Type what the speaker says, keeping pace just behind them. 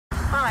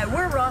Hi,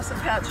 we're Ross and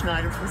Pat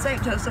Schneider from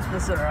St. Joseph,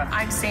 Missouri.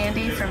 I'm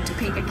Sandy from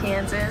Topeka,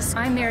 Kansas.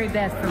 I'm Mary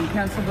Beth from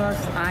Council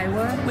Bluffs,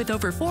 Iowa. With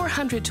over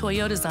 400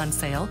 Toyotas on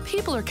sale,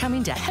 people are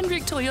coming to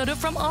Hendrick Toyota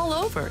from all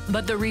over.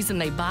 But the reason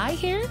they buy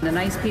here? The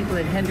nice people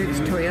at Hendrick's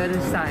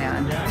Toyota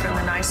Scion. From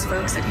the nice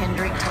folks at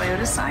Hendrick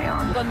Toyota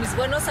Scion. Con mis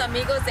buenos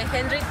amigos de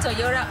Hendrick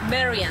Toyota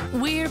Marion.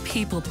 We're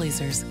people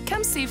pleasers.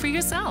 Come see for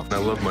yourself. I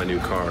love my new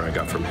car I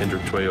got from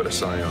Hendrick Toyota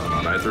Scion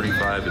on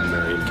I-35 in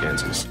Marion,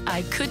 Kansas.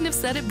 I couldn't have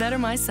said it better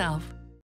myself.